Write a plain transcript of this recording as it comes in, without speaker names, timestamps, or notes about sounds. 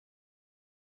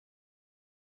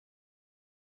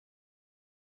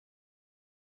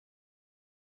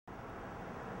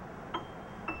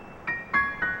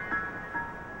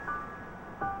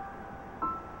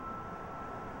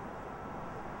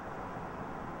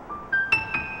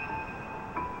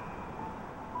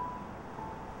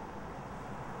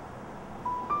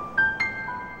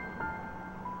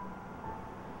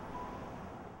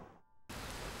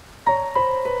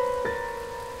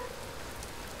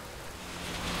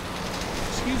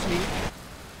Excuse me.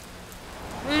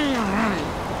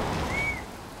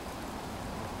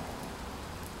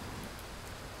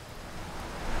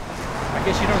 I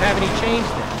guess you don't have any change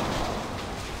then.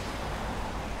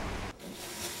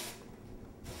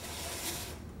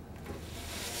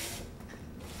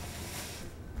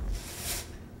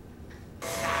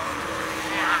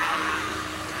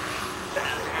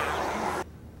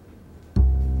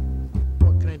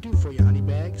 What can I do for you,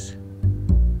 honeybags?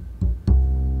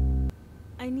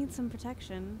 I need some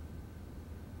protection.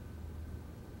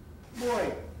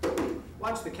 Boy,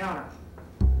 watch the counter.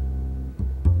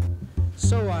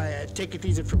 So I take it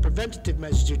these are for preventative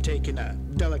measures you're taking, a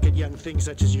delicate young thing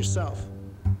such as yourself.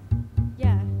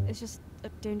 Yeah, it's just a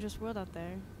dangerous world out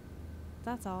there.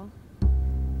 That's all.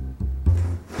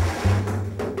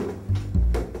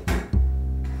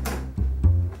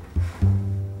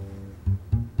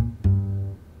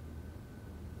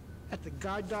 At the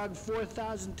Guard Dog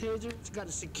 4000 taser, it's got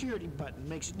a security button,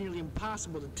 makes it nearly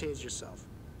impossible to tase yourself.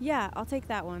 Yeah, I'll take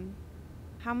that one.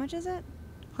 How much is it?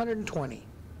 120.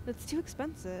 That's too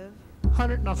expensive.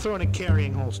 100 and I'll throw in a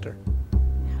carrying holster.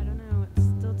 I don't know, it's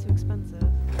still too expensive.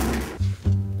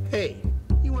 Hey,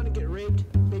 you want to get raped,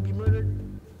 maybe murdered?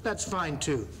 That's fine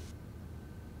too.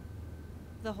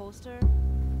 The holster?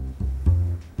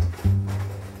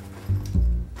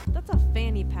 That's a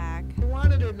fanny pack. You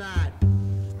want it or not?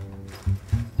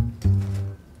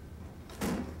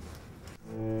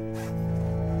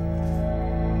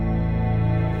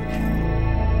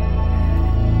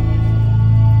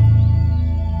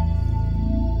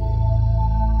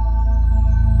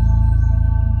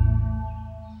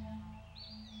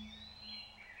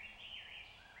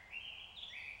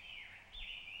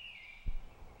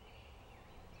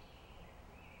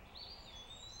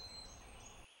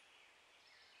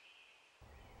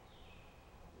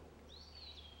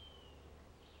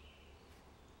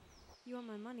 You want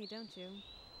my money, don't you?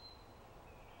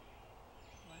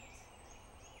 What?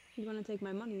 You want to take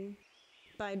my money?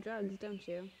 Buy drugs, don't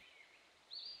you?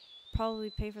 Probably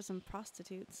pay for some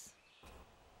prostitutes.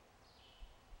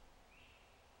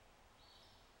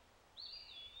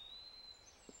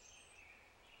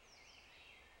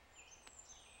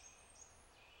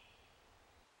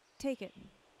 Take it.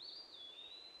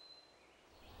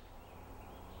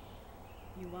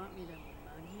 You want me to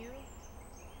mug you?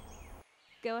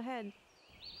 Go ahead.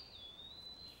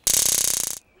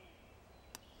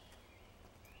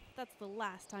 That's the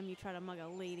last time you try to mug a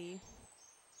lady.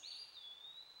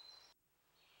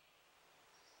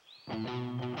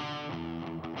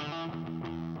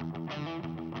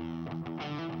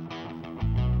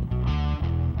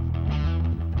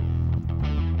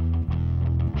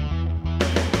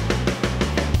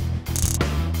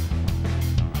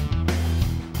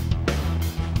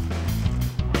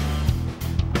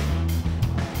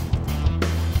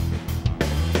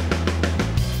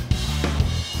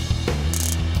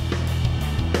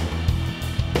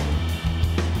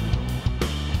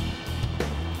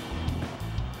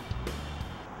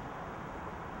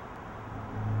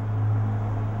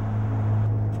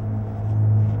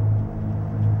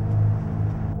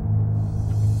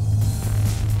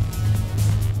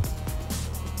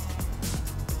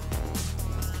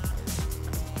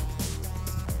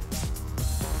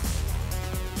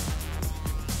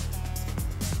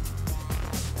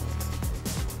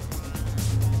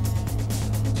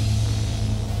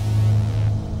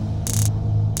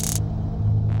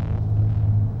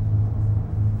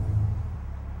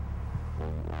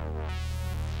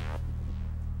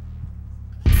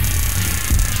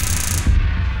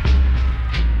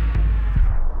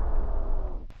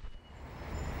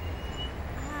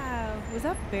 Was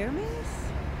that bear mace?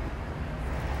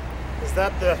 Is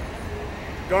that the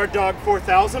Guard Dog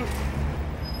 4000?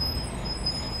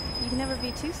 You can never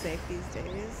be too safe these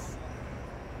days.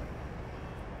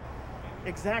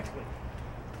 Exactly.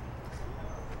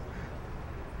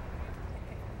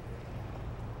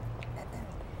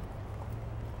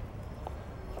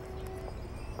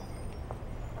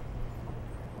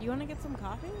 You want to get some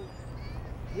coffee?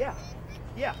 Yeah.